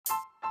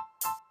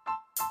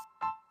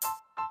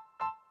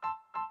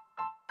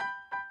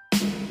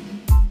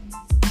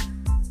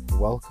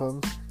welcome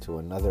to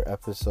another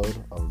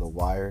episode of the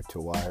Wire to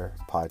Wire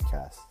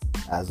podcast.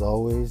 As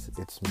always,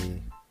 it's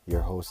me, your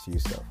host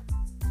Yusuf,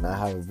 and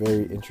I have a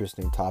very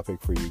interesting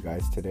topic for you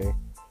guys today.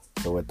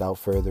 So without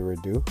further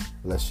ado,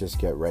 let's just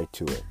get right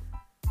to it.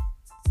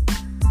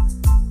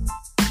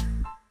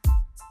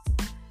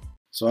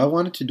 So I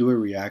wanted to do a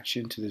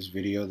reaction to this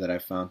video that I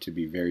found to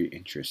be very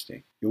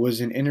interesting. It was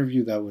an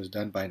interview that was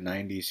done by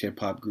 90s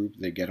hip-hop group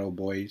The Ghetto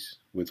Boys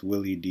with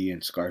Willie D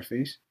and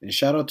Scarface. And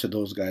shout out to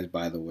those guys,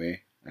 by the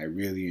way. I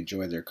really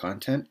enjoy their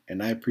content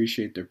and I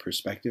appreciate their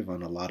perspective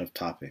on a lot of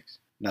topics.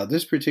 Now,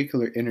 this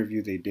particular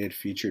interview they did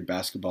featured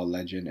basketball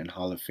legend and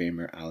Hall of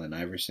Famer Allen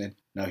Iverson.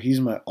 Now, he's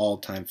my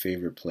all-time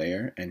favorite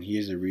player, and he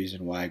is the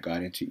reason why I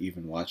got into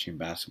even watching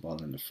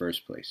basketball in the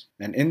first place.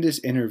 And in this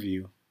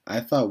interview, I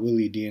thought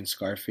Willie D and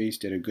Scarface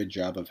did a good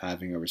job of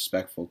having a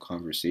respectful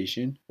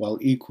conversation while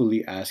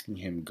equally asking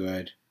him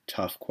good,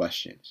 tough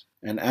questions.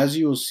 And as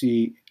you will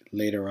see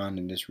later on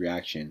in this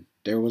reaction,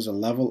 there was a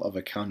level of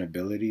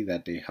accountability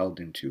that they held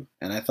him to.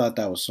 And I thought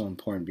that was so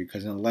important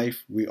because in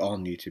life, we all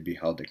need to be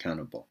held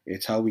accountable.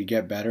 It's how we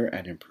get better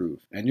and improve.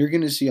 And you're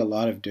going to see a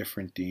lot of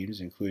different themes,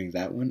 including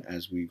that one,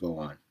 as we go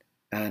on.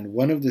 And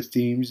one of the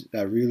themes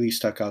that really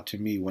stuck out to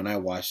me when I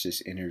watched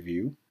this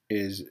interview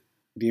is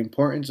the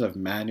importance of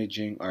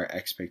managing our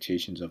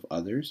expectations of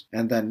others,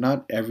 and that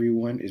not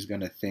everyone is going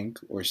to think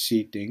or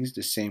see things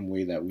the same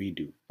way that we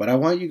do. But I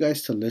want you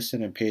guys to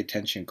listen and pay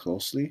attention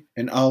closely,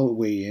 and I'll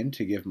weigh in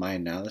to give my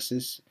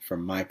analysis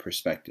from my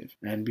perspective.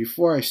 And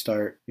before I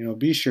start,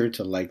 be sure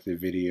to like the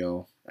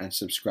video and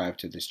subscribe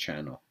to this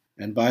channel.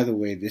 And by the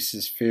way, this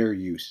is fair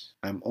use.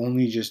 I'm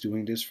only just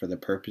doing this for the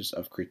purpose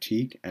of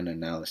critique and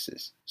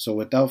analysis. So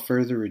without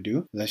further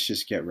ado, let's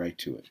just get right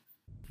to it.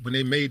 When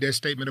they made that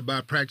statement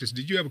about practice,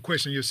 did you ever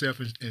question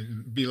yourself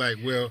and be like,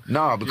 well...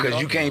 No,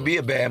 because you can't be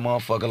a bad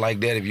motherfucker like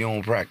that if you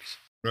don't practice.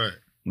 Right.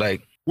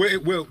 Like...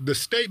 Well, the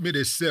statement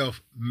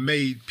itself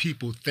made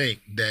people think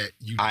that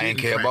you didn't ain't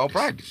care about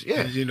practice,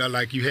 yeah. And,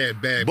 like you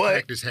had bad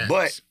practice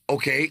habits. But,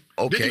 okay.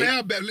 Did you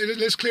have bad...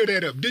 Let's clear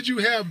that up. Did you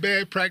have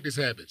bad practice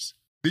habits?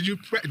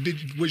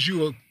 Was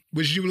you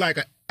like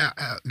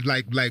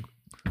like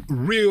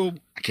real...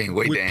 I can't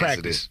wait to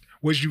answer this.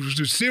 Was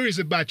you serious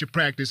about your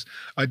practice,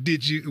 or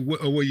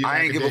were you?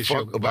 I ain't give a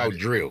fuck about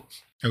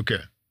drills.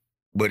 Okay.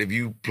 But if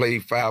you play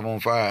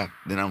 5-on-5,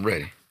 then I'm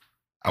ready.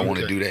 I want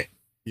to do that.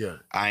 Yeah.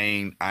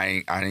 I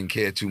didn't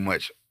care too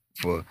much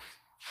for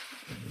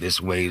this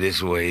way.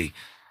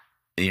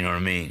 You know what I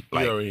mean?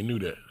 Like, you already knew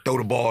that. Throw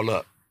the ball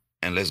up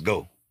and let's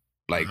go.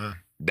 Like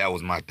that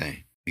was my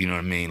thing. You know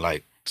what I mean?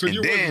 Like so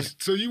you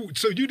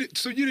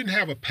didn't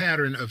have a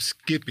pattern of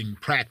skipping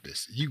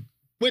practice. You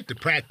went to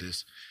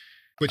practice.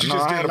 But you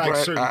just didn't like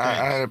certain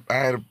things.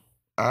 I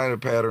had a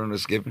pattern of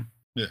skipping.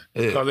 Yeah.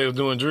 Because they were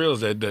doing drills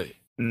that day.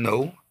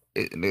 No.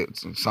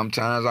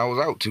 Sometimes I was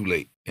out too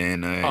late.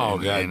 And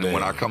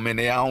when I come in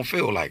there, I don't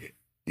feel like it.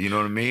 You know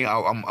what I mean?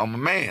 I'm a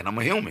man. I'm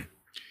a human.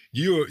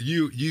 You're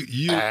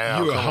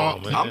a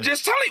hawk. I'm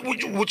just telling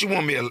you what you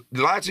want me to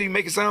lie to you,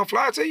 make it sound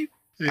fly to you?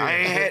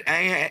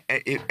 Yeah.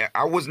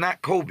 I was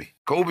not Kobe.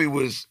 Kobe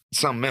was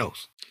something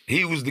else.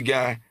 He was the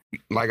guy,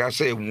 like I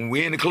said, when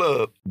we're in the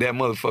club, that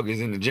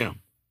motherfucker's in the gym.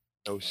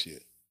 Oh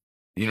shit.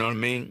 You know what I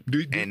mean?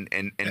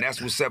 And that's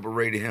what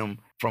separated him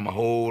from a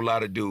whole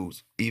lot of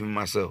dudes, even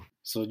myself.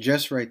 So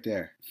just right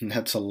there,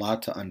 that's a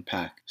lot to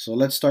unpack. So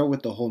let's start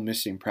with the whole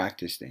missing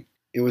practice thing.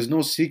 It was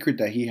no secret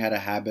that he had a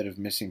habit of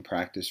missing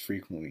practice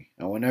frequently,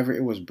 and whenever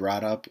it was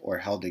brought up or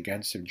held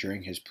against him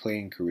during his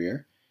playing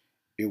career,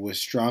 it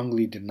was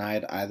strongly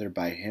denied either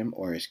by him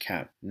or his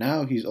camp.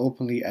 Now he's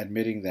openly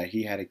admitting that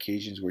he had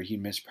occasions where he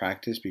missed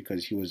practice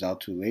because he was out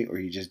too late or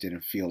he just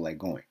didn't feel like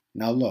going.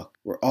 Now look,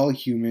 we're all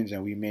humans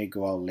and we may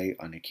go out late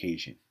on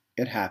occasion.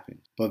 It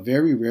happens. But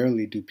very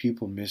rarely do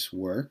people miss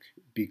work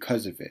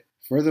because of it.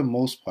 For the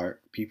most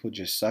part, people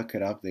just suck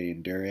it up, they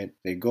endure it,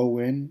 they go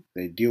in,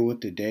 they deal with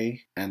the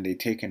day, and they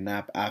take a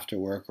nap after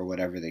work or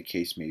whatever the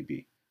case may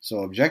be. So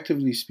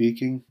objectively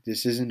speaking,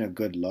 this isn't a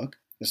good look,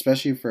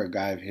 especially for a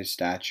guy of his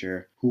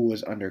stature who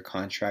was under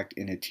contract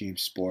in a team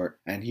sport,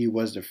 and he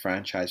was the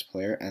franchise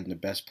player and the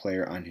best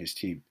player on his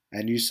team.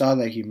 And you saw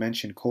that he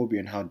mentioned Kobe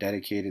and how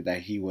dedicated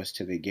that he was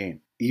to the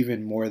game,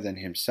 even more than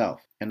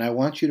himself. And I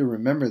want you to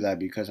remember that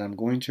because I'm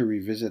going to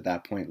revisit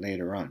that point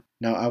later on.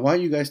 Now, I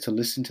want you guys to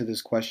listen to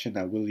this question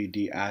that Willie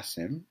D asked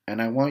him,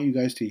 and I want you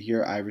guys to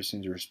hear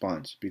Iverson's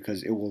response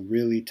because it will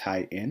really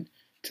tie in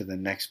to the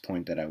next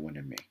point that I want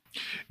to make.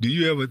 Do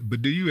you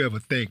ever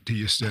think to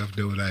yourself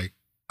though, like,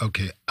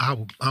 okay,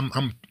 I'm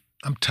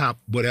top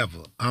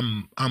whatever.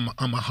 I'm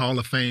a Hall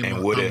of Famer.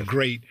 I'm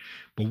great.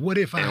 But what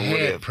if I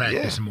had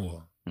practiced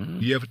more? Mm-hmm.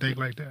 You ever think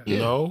like that? Yeah.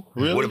 No,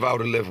 really? What if I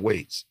would have left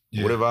weights?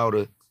 Yeah. What if I would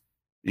have,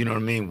 you know what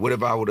I mean? What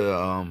if I would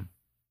have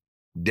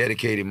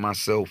dedicated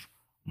myself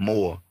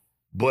more?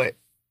 But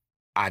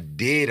I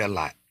did a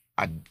lot.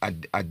 I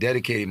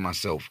dedicated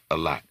myself a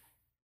lot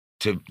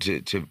to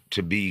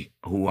be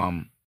who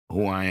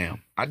I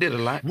am. I did a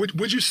lot.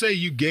 Would you say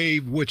you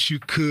gave what you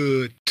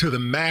could to the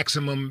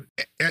maximum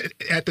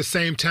at the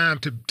same time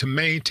to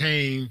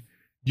maintain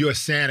your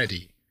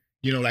sanity?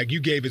 You know, like you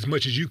gave as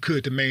much as you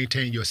could to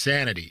maintain your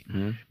sanity,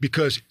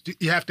 because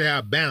you have to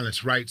have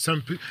balance, right?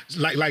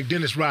 Like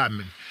Dennis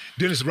Rodman.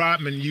 Dennis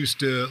Rodman used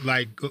to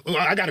I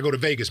got to go to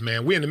Vegas,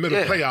 man. We're in the middle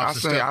of playoffs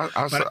and stuff.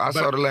 I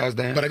saw the last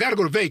dance. But I got to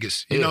go to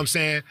Vegas. You know what I'm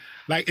saying?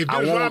 Like if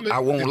Dennis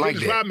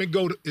Rodman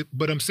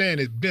but I'm saying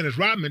if Dennis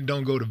Rodman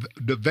don't go to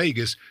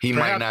Vegas, he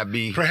might not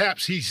be.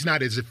 Perhaps he's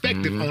not as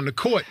effective on the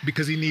court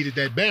because he needed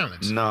that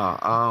balance.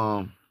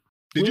 Nah.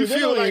 Did you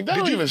feel like that?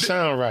 Don't even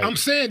sound right. I'm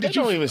saying that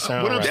don't even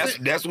sound right.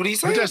 That's what he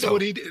said. That's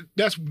what he did.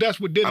 That's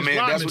what Dennis Rodman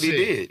that's what he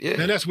did.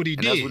 Yeah, and that's what he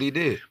did. That's what he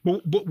did.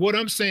 But what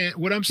I'm saying,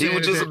 he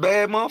was just a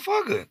bad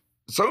motherfucker.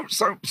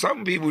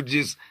 Some people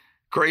just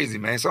crazy,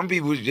 man. Some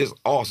people was just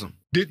awesome.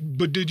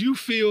 Did you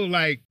feel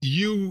like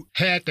you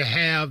had to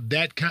have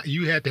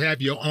you had to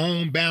have your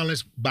own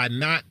balance by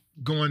not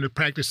going to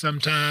practice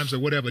sometimes or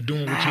whatever,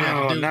 doing what you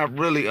had to do? Not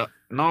really.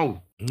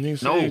 No.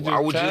 I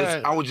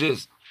was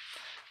just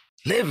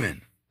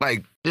living.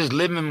 Like, just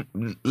living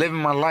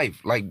my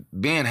life, like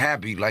being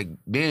happy, like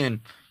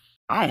being,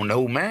 I don't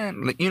know,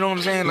 man. Like, you know what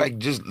I'm saying? Like,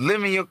 just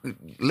living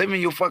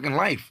your fucking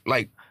life.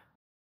 Like,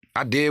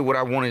 I did what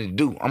I wanted to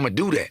do. I'm gonna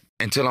do that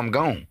until I'm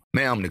gone.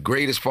 Man, I'm the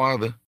greatest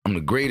father. I'm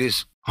the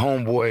greatest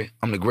homeboy.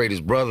 I'm the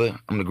greatest brother.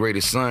 I'm the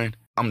greatest son.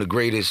 I'm the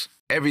greatest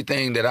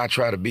everything that I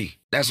try to be.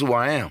 That's who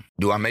I am.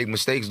 Do I make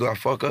mistakes? Do I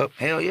fuck up?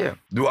 Hell yeah.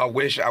 Do I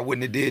wish I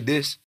wouldn't have did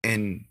this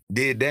and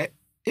did that?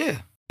 Yeah.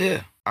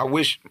 I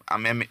wish,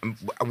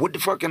 what the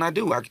fuck can I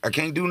do? I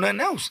can't do nothing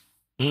else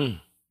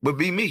but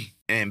be me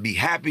and be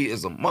happy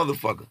as a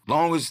motherfucker.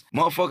 Long as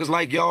motherfuckers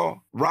like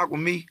y'all rock with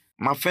me,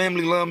 my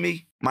family love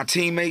me, my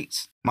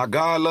teammates, my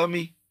God love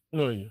me.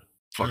 Oh, yeah.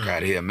 Fuck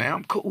out of here, man.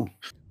 I'm cool.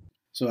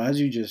 So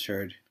as you just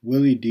heard,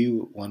 Willie D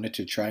wanted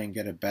to try and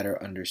get a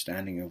better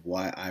understanding of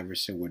why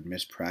Iverson would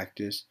miss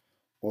practice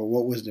or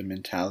what was the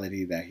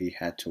mentality that he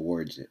had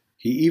towards it.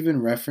 He even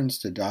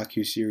referenced the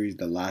docuseries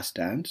The Last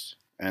Dance,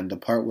 and the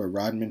part where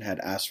Rodman had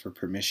asked for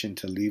permission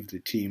to leave the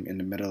team in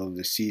the middle of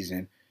the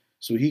season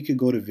so he could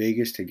go to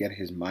Vegas to get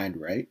his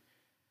mind right,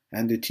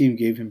 and the team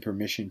gave him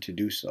permission to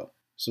do so.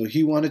 So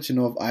he wanted to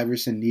know if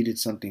Iverson needed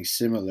something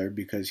similar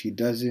because he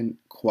doesn't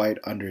quite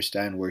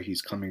understand where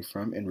he's coming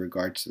from in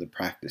regards to the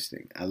practice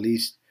thing, at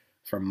least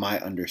from my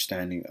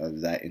understanding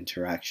of that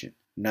interaction.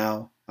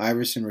 Now,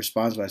 Iverson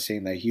responds by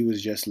saying that he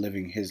was just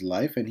living his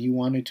life and he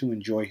wanted to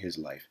enjoy his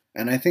life.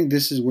 And I think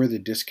this is where the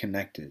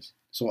disconnect is.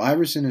 So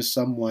Iverson is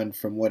someone,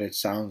 from what it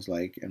sounds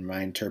like in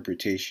my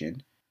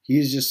interpretation, he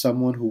is just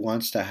someone who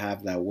wants to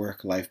have that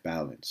work-life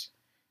balance.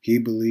 He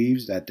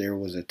believes that there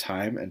was a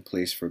time and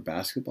place for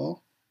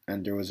basketball,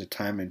 and there was a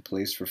time and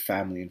place for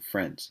family and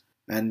friends.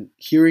 And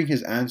hearing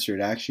his answer,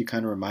 it actually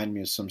kind of reminded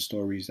me of some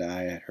stories that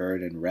I had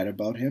heard and read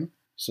about him.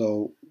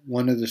 So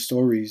one of the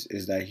stories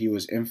is that he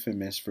was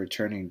infamous for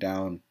turning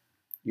down,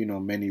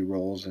 many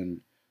roles and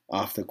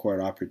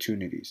off-the-court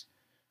opportunities.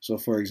 So,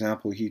 for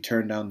example, he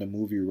turned down the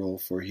movie role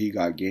for He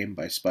Got Game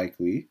by Spike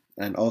Lee,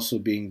 and also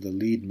being the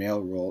lead male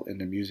role in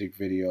the music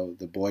video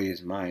The Boy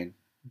Is Mine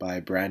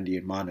by Brandy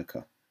and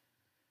Monica.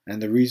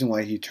 And the reason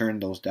why he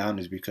turned those down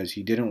is because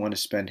he didn't want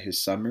to spend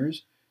his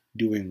summers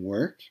doing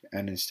work,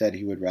 and instead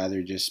he would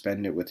rather just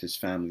spend it with his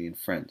family and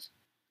friends.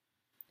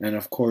 And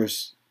of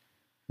course,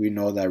 we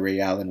know that Ray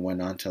Allen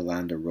went on to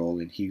land a role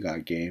in He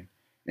Got Game,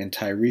 and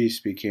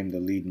Tyrese became the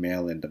lead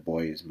male in The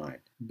Boy Is Mine.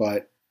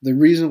 But the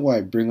reason why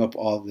I bring up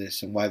all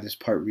this and why this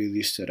part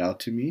really stood out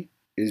to me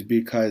is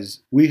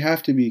because we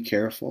have to be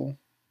careful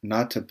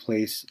not to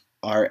place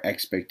our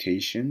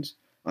expectations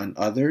on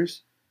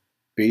others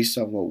based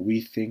on what we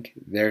think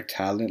their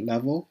talent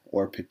level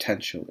or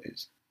potential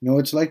is.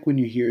 It's like when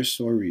you hear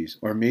stories,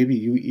 or maybe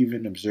you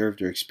even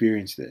observed or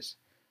experienced this,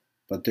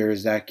 but there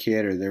is that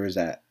kid or there is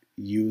that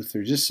youth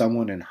or just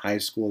someone in high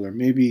school, or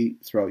maybe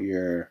throughout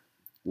your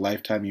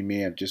lifetime you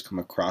may have just come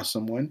across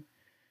someone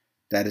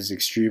that is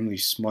extremely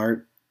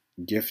smart,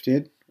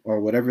 gifted, or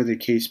whatever the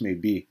case may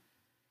be,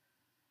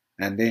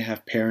 and they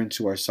have parents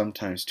who are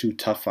sometimes too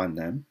tough on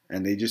them,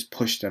 and they just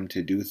push them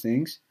to do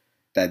things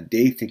that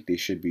they think they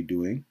should be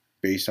doing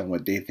based on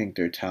what they think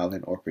their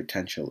talent or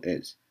potential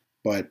is.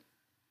 But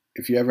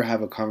if you ever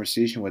have a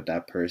conversation with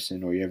that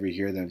person or you ever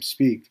hear them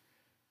speak,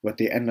 what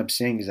they end up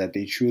saying is that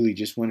they truly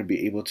just want to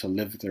be able to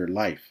live their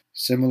life,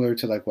 similar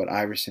to like what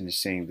Iverson is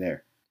saying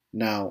there.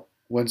 Now,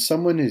 when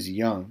someone is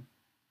young,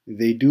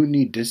 they do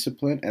need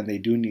discipline and they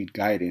do need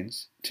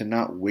guidance to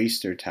not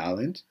waste their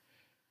talent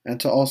and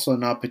to also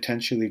not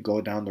potentially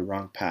go down the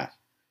wrong path.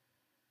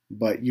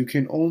 But you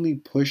can only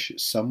push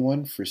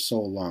someone for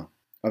so long.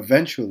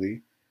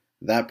 Eventually,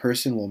 that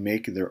person will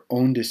make their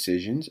own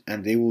decisions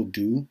and they will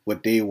do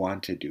what they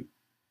want to do.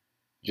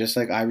 Just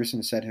like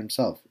Iverson said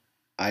himself,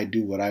 I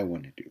do what I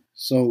want to do.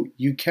 So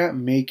you can't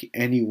make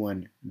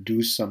anyone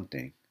do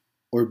something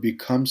or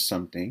become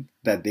something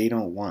that they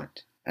don't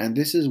want. And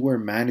this is where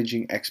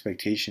managing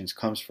expectations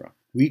comes from.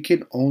 We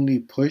can only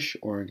push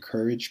or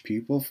encourage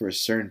people for a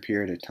certain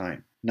period of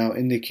time. Now,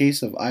 in the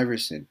case of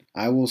Iverson,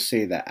 I will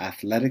say that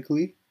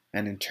athletically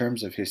and in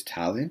terms of his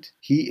talent,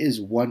 he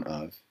is one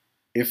of,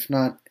 if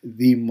not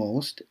the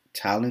most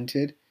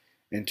talented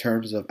in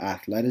terms of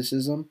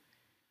athleticism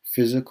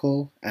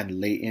physical, and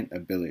latent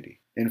ability.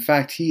 In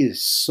fact, he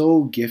is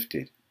so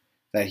gifted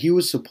that he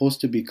was supposed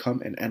to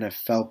become an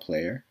NFL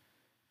player,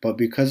 but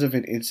because of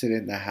an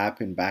incident that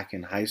happened back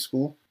in high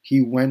school,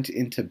 he went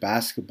into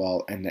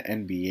basketball and the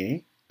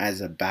NBA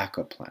as a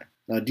backup plan.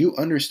 Now, do you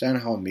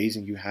understand how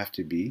amazing you have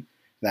to be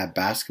that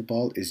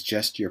basketball is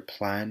just your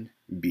plan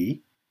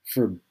B?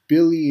 For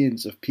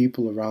billions of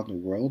people around the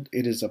world,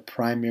 it is a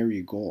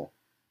primary goal.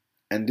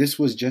 And this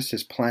was just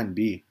his plan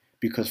B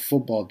because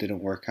football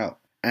didn't work out.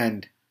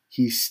 And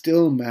he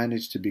still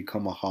managed to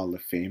become a Hall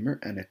of Famer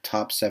and a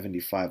top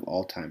 75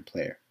 all-time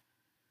player.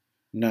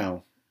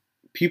 Now,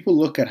 people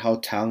look at how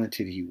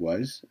talented he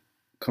was,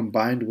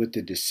 combined with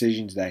the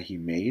decisions that he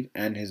made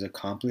and his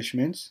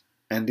accomplishments,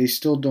 and they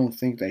still don't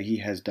think that he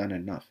has done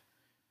enough.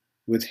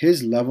 With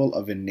his level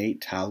of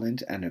innate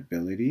talent and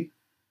ability,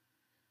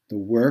 the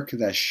work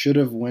that should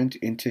have went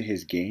into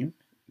his game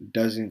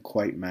doesn't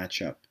quite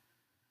match up.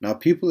 Now,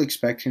 people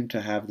expect him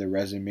to have the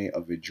resume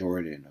of a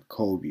Jordan, a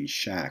Kobe,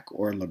 Shaq,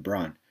 or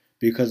LeBron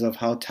because of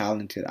how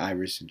talented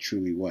Iverson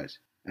truly was.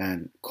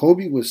 And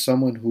Kobe was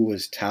someone who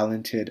was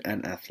talented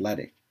and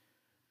athletic.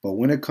 But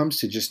when it comes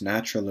to just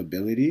natural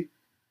ability,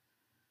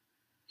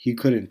 he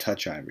couldn't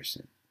touch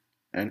Iverson.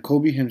 And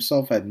Kobe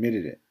himself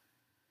admitted it.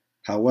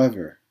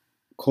 However,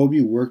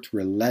 Kobe worked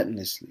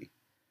relentlessly,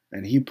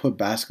 and he put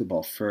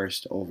basketball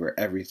first over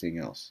everything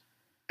else.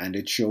 And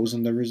it shows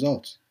in the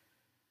results.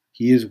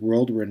 He is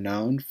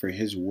world-renowned for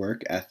his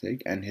work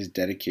ethic and his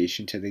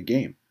dedication to the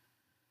game.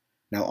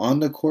 Now, on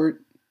the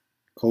court,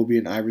 Kobe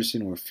and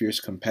Iverson were fierce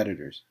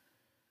competitors.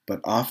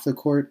 But off the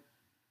court,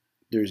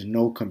 there's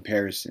no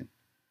comparison.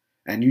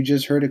 And you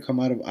just heard it come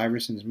out of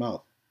Iverson's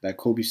mouth that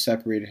Kobe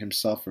separated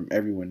himself from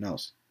everyone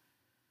else.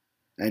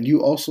 And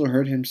you also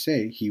heard him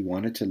say he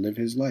wanted to live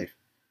his life.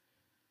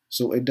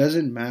 So it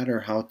doesn't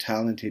matter how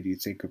talented you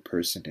think a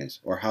person is,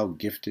 or how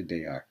gifted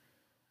they are,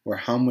 or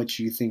how much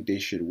you think they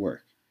should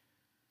work.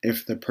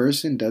 If the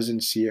person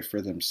doesn't see it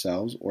for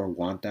themselves or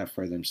want that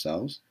for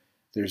themselves,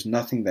 there's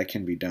nothing that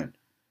can be done.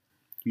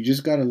 You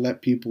just gotta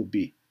let people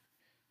be.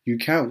 You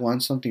can't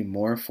want something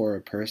more for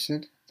a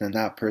person than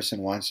that person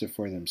wants it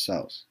for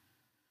themselves.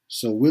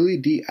 So Willie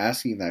D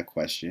asking that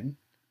question,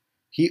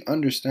 he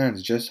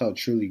understands just how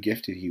truly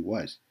gifted he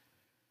was.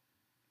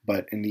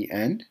 But in the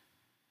end,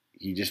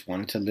 he just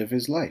wanted to live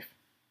his life.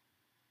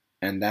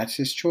 And that's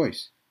his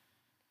choice.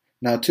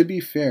 Now, to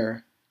be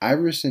fair,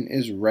 Iverson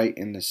is right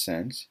in the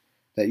sense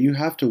that you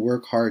have to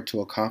work hard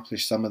to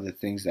accomplish some of the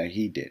things that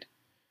he did.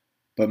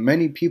 But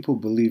many people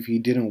believe he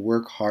didn't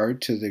work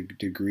hard to the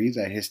degree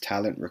that his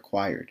talent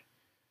required.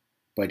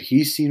 But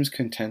he seems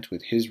content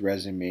with his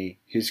resume,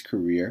 his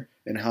career,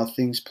 and how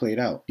things played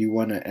out. He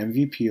won an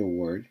MVP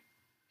award.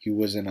 He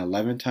was an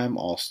 11-time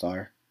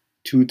All-Star,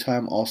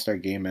 2-time All-Star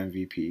Game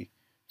MVP,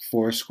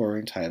 4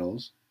 scoring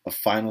titles, a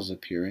finals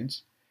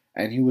appearance,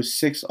 and he was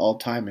 6th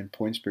all-time in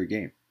points per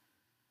game.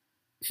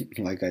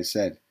 Like I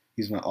said,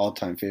 he's my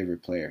all-time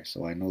favorite player,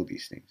 so I know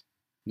these things.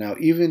 Now,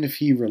 even if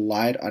he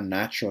relied on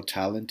natural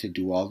talent to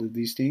do all of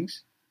these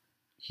things,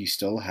 he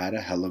still had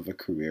a hell of a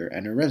career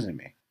and a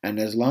resume. And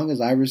as long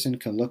as Iverson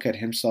can look at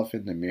himself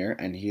in the mirror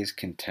and he is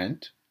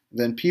content,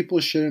 then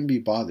people shouldn't be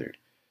bothered.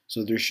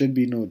 So there should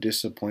be no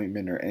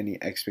disappointment or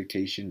any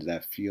expectations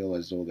that feel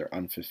as though they're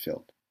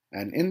unfulfilled.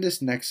 And in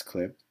this next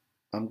clip,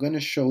 I'm going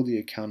to show the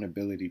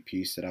accountability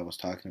piece that I was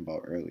talking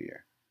about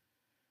earlier.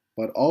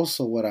 But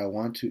also what I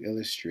want to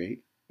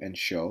illustrate and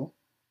show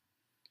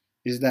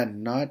is that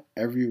not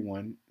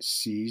everyone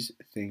sees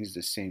things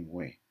the same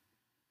way.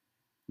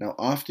 Now,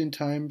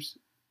 oftentimes,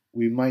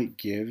 we might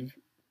give,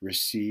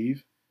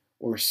 receive,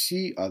 or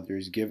see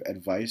others give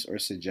advice or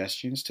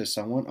suggestions to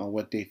someone on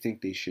what they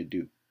think they should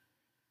do.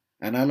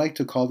 And I like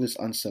to call this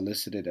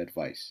unsolicited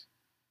advice.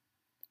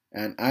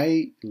 And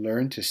I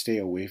learned to stay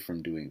away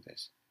from doing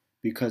this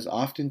because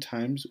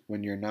oftentimes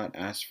when you're not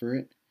asked for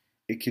it,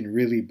 it can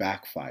really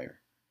backfire.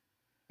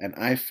 And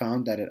I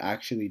found that it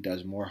actually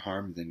does more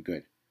harm than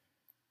good.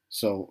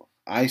 So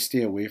I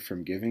stay away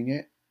from giving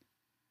it,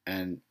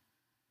 and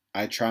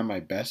I try my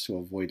best to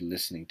avoid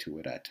listening to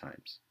it at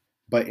times.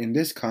 But in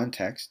this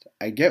context,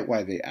 I get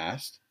why they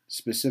asked,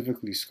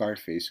 specifically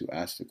Scarface who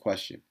asked the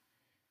question.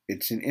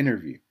 It's an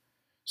interview,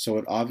 so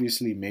it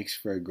obviously makes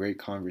for a great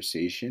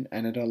conversation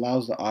and it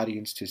allows the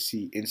audience to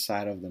see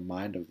inside of the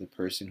mind of the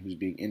person who's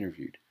being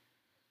interviewed.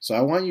 So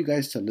I want you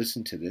guys to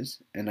listen to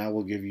this and I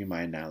will give you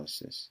my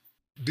analysis.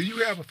 Do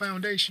you have a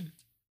foundation?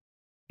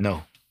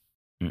 No.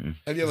 Mm-mm.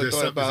 Have you ever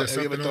thought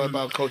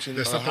about coaching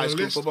high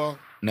school football?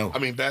 No. I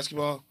mean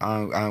basketball?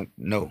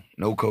 No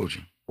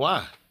coaching.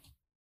 Why?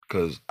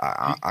 Because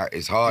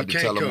it's hard to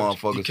tell a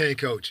motherfucker. He can't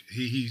coach.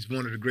 He's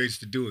one of the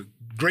greatest to do it.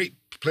 Great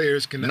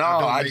players can.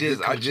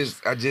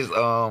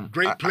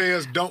 Great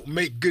players don't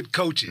make good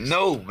coaches.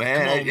 No,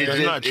 man. Come on, man. That's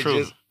not true.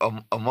 It's just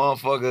a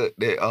motherfucker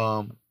that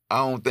I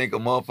don't think a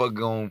motherfucker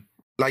gonna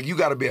like. You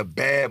got to be a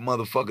bad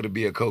motherfucker to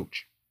be a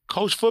coach.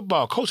 Coach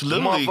football, coach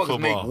little league football.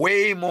 Motherfuckers make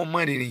way more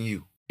money than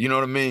you. You know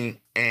what I mean?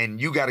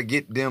 And you got to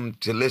get them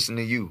to listen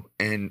to you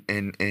and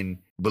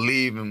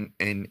believe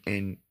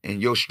in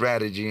your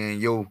strategy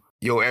and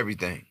your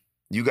everything.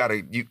 You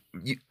gotta,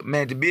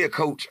 man, to be a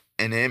coach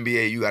in the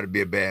NBA, you gotta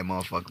be a bad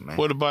motherfucker, man.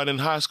 What about in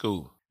high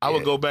school? I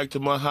would go back to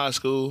my high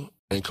school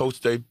and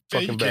coach their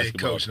fucking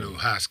basketball. Coach no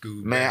high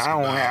school. Man,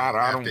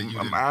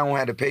 I don't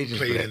have the patience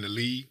for that. Played in the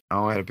league. I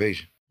don't have the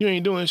patience. You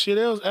ain't doing shit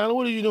else, Alan.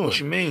 What are you doing? What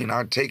you mean?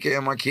 I take care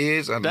of my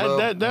kids. I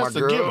love that's my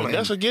girl. Given.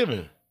 That's a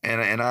given.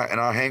 And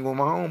I hang with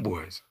my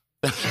homeboys.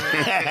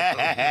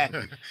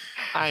 I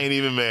ain't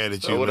even mad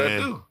at you, what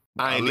man. I do.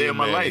 I live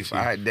my life.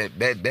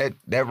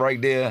 That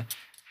right there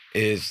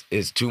is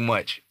too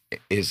much.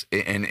 It's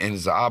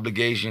an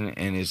obligation,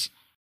 and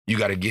you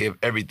got to give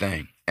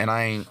everything. And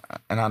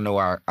I know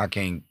I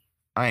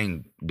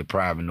ain't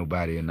depriving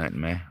nobody or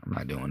nothing, man. I'm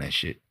not doing that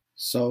shit.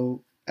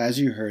 So, as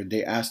you heard,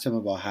 they asked him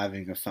about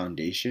having a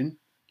foundation.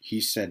 He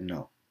said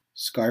no.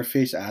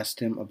 Scarface asked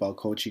him about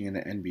coaching in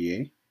the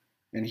NBA,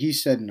 and he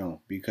said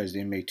no because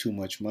they make too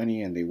much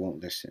money and they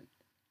won't listen.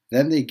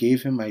 Then they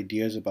gave him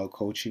ideas about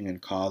coaching in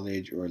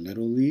college or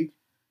Little League,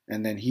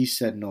 and then he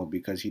said no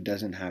because he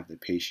doesn't have the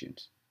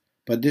patience.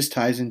 But this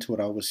ties into what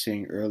I was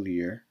saying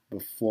earlier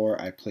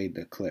before I played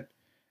the clip.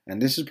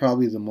 And this is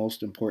probably the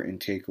most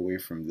important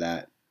takeaway from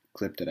that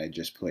clip that I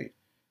just played.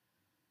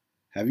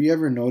 Have you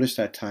ever noticed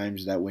at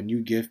times that when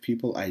you give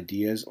people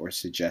ideas or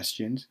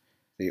suggestions,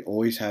 they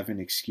always have an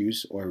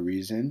excuse or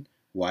reason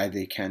why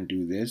they can't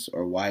do this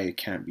or why it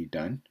can't be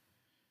done?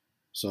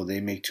 So they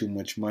make too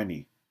much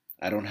money.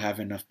 I don't have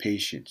enough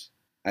patience.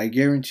 I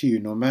guarantee you,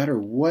 no matter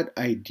what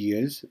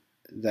ideas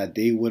that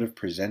they would have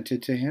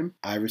presented to him,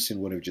 Iverson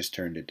would have just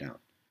turned it down.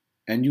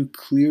 And you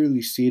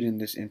clearly see it in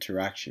this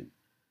interaction.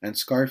 And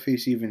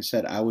Scarface even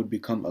said, I would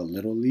become a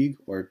Little League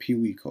or a Pee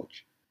Wee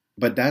coach.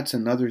 But that's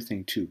another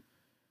thing too.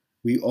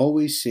 We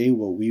always say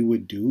what we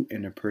would do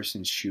in a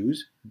person's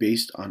shoes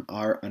based on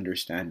our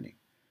understanding.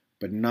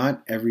 But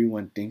not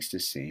everyone thinks the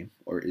same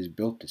or is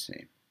built the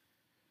same.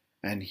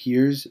 And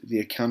here's the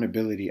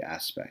accountability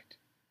aspect.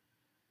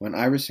 When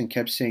Iverson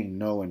kept saying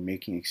no and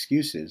making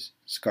excuses,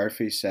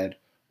 Scarface said,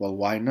 well,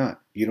 why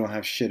not? You don't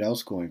have shit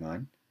else going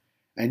on.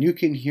 And you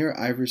can hear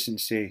Iverson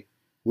say,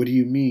 what do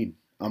you mean?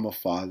 I'm a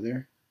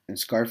father? And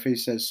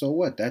Scarface says, so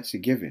what? That's a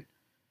given.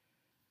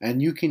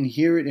 And you can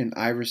hear it in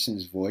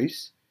Iverson's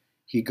voice.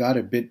 He got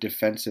a bit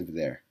defensive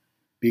there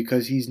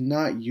because he's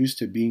not used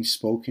to being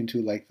spoken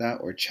to like that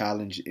or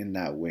challenged in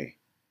that way.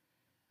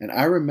 And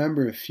I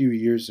remember a few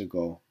years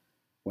ago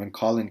when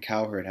Colin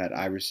Cowherd had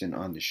Iverson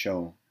on the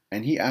show,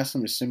 and he asked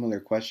him a similar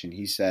question.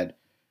 He said,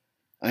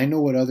 I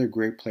know what other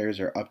great players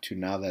are up to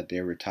now that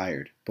they're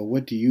retired, but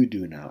what do you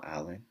do now,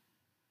 Alan?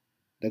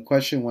 The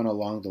question went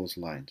along those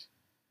lines.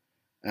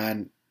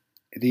 And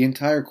the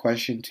entire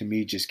question to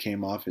me just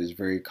came off as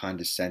very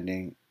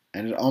condescending,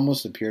 and it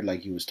almost appeared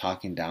like he was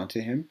talking down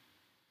to him.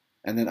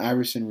 And then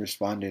Iverson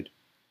responded,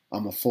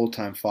 I'm a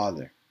full-time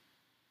father.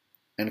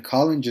 And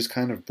Colin just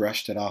kind of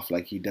brushed it off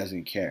like he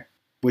doesn't care,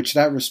 which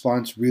that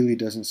response really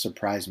doesn't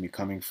surprise me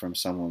coming from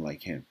someone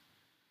like him,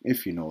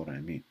 if you know what I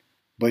mean.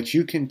 But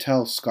you can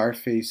tell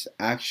Scarface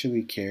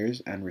actually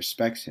cares and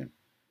respects him,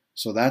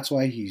 so that's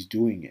why he's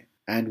doing it.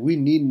 And we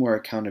need more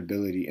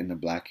accountability in the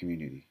black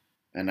community.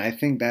 And I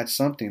think that's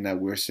something that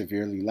we're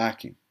severely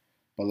lacking.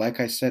 But like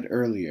I said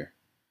earlier,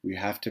 we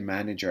have to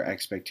manage our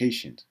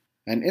expectations.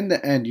 And in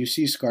the end, you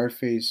see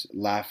Scarface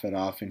laugh it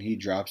off and he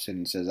drops it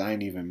and says, I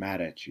ain't even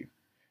mad at you.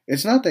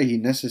 It's not that he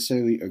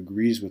necessarily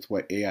agrees with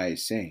what AI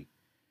is saying.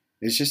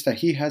 It's just that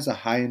he has a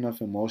high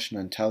enough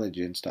emotional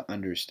intelligence to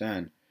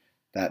understand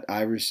that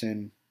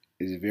Iverson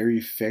is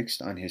very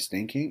fixed on his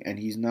thinking and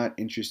he's not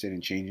interested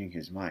in changing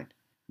his mind.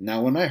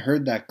 Now, when I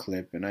heard that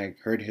clip and I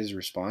heard his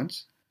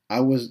response, I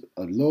was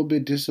a little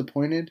bit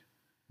disappointed,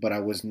 but I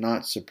was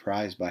not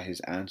surprised by his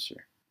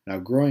answer. Now,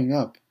 growing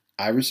up,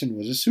 Iverson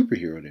was a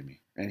superhero to me,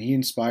 and he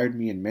inspired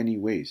me in many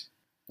ways.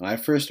 I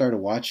first started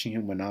watching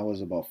him when I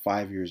was about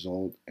 5 years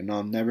old, and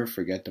I'll never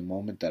forget the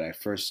moment that I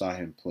first saw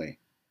him play.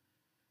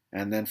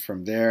 And then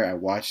from there, I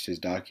watched his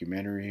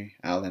documentary,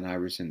 Allen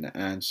Iverson, The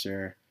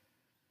Answer.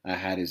 I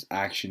had his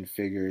action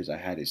figures, I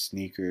had his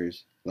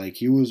sneakers. Like,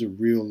 he was a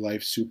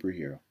real-life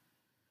superhero.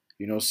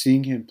 You know,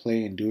 seeing him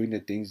play and doing the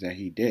things that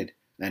he did,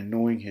 and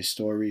knowing his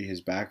story,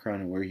 his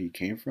background, and where he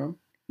came from,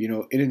 you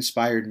know, it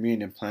inspired me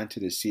and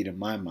implanted a seed in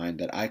my mind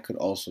that I could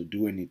also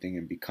do anything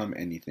and become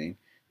anything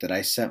that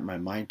I set my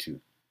mind to.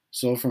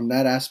 So from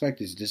that aspect,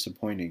 it's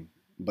disappointing.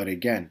 But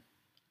again,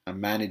 I'm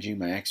managing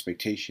my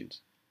expectations.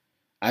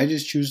 I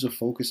just choose to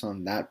focus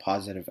on that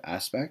positive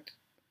aspect.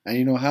 And,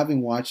 you know,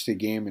 having watched the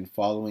game and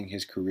following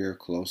his career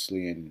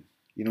closely and,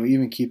 you know,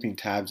 even keeping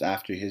tabs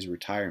after his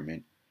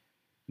retirement,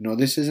 you know,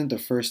 this isn't the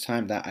first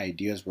time that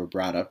ideas were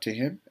brought up to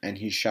him and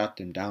he shot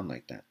them down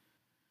like that.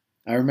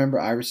 I remember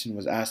Iverson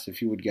was asked if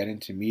he would get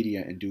into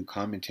media and do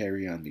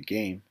commentary on the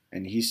game,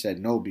 and he said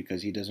no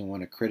because he doesn't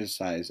want to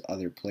criticize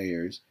other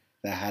players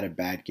that had a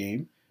bad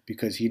game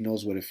because he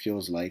knows what it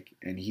feels like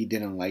and he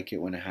didn't like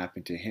it when it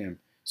happened to him,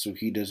 so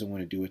he doesn't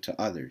want to do it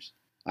to others.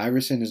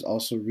 Iverson is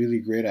also really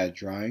great at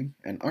drawing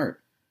and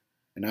art.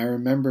 And I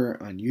remember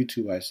on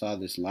YouTube I saw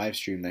this live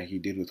stream that he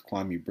did with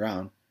Kwame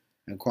Brown,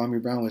 and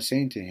Kwame Brown was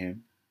saying to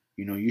him,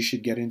 you know, you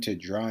should get into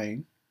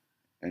drawing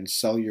and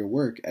sell your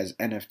work as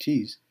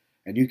NFTs,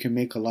 and you can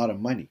make a lot of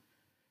money.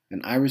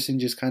 And Iverson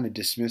just kind of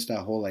dismissed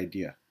that whole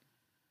idea.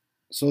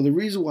 So the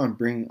reason why I'm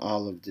bringing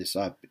all of this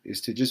up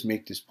is to just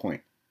make this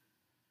point.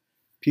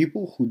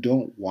 People who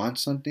don't want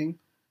something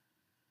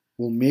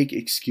will make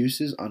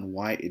excuses on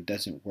why it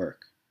doesn't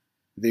work.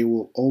 They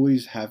will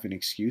always have an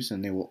excuse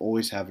and they will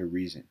always have a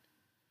reason.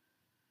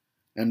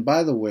 And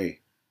by the way,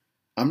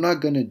 I'm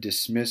not going to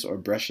dismiss or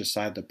brush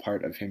aside the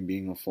part of him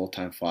being a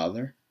full-time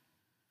father.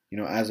 You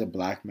know, as a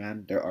black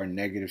man, there are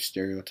negative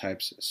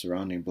stereotypes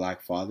surrounding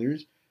black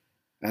fathers,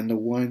 and the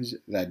ones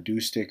that do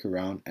stick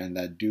around and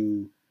that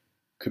do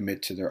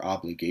commit to their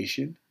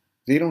obligation,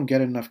 they don't get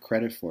enough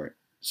credit for it.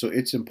 So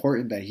it's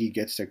important that he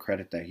gets the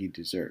credit that he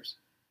deserves.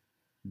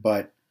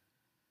 But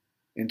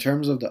in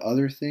terms of the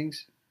other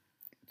things,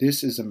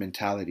 this is a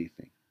mentality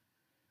thing.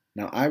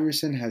 Now,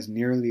 Iverson has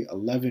nearly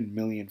 11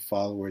 million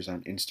followers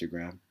on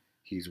Instagram.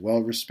 He's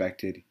well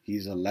respected,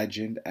 he's a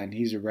legend, and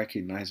he's a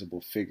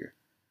recognizable figure.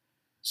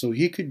 So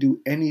he could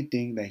do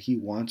anything that he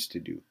wants to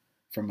do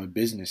from a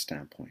business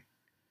standpoint.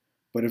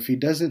 But if he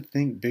doesn't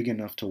think big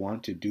enough to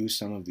want to do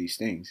some of these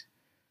things,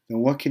 then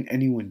what can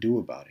anyone do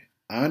about it?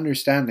 I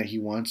understand that he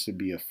wants to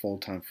be a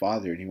full-time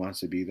father and he wants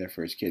to be there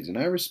for his kids, and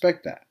I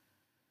respect that.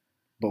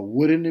 But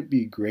wouldn't it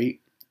be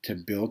great to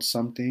build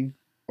something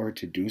or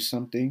to do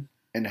something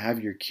and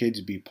have your kids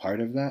be part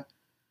of that?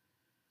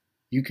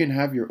 You can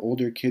have your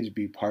older kids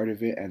be part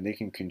of it and they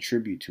can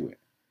contribute to it.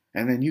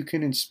 And then you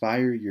can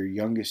inspire your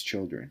youngest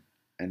children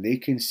and they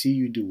can see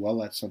you do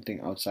well at something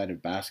outside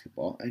of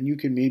basketball, and you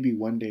can maybe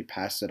one day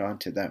pass it on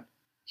to them.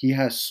 He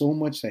has so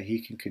much that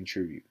he can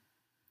contribute.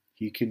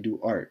 He can do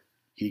art.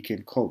 He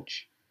can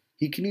coach.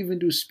 He can even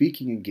do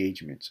speaking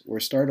engagements or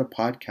start a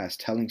podcast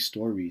telling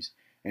stories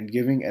and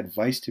giving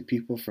advice to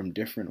people from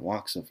different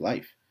walks of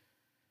life.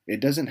 It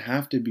doesn't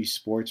have to be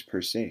sports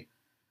per se.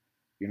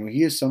 You know,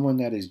 he is someone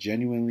that is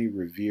genuinely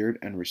revered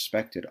and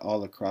respected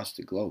all across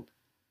the globe.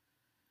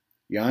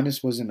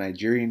 Giannis was a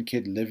Nigerian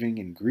kid living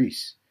in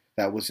Greece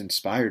that was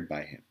inspired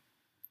by him.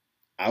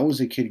 I was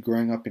a kid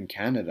growing up in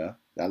Canada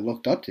that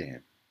looked up to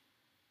him.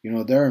 You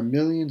know, there are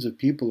millions of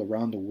people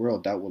around the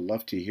world that would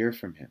love to hear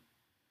from him.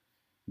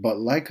 But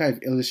like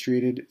I've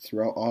illustrated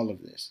throughout all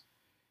of this,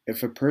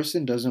 if a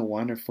person doesn't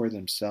want it for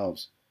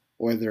themselves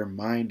or their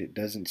mind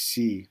doesn't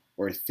see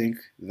or think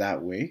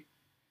that way,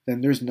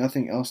 then there's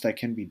nothing else that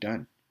can be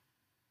done.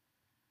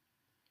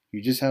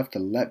 You just have to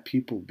let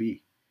people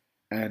be.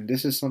 And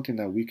this is something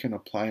that we can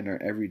apply in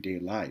our everyday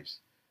lives.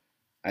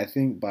 I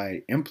think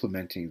by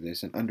implementing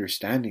this and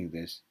understanding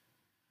this,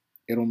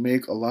 it'll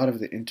make a lot of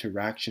the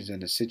interactions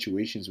and the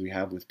situations we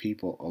have with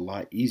people a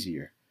lot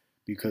easier,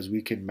 because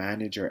we can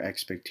manage our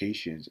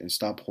expectations and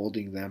stop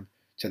holding them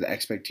to the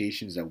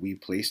expectations that we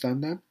placed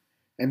on them,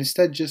 and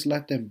instead just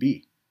let them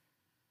be.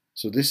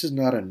 So this is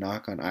not a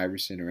knock on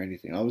Iverson or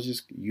anything. I was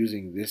just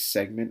using this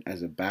segment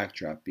as a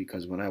backdrop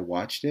because when I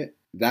watched it,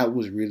 that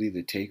was really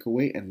the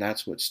takeaway, and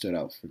that's what stood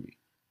out for me.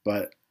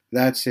 But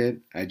that's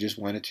it. I just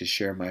wanted to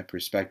share my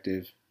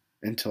perspective.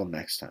 Until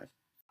next time.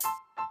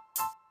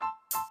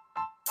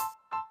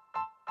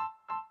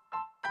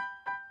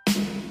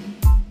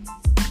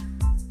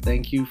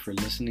 Thank you for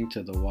listening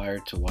to the Wire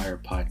to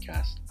Wire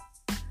podcast.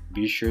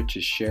 Be sure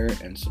to share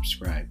and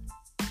subscribe.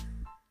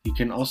 You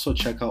can also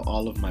check out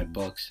all of my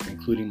books,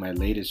 including my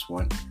latest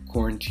one,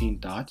 Quarantine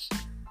Thoughts,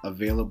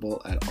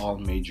 available at all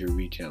major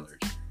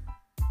retailers.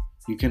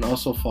 You can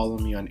also follow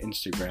me on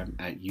Instagram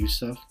at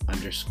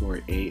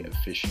Yusuf_A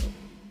official.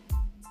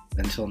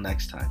 Until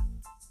next time.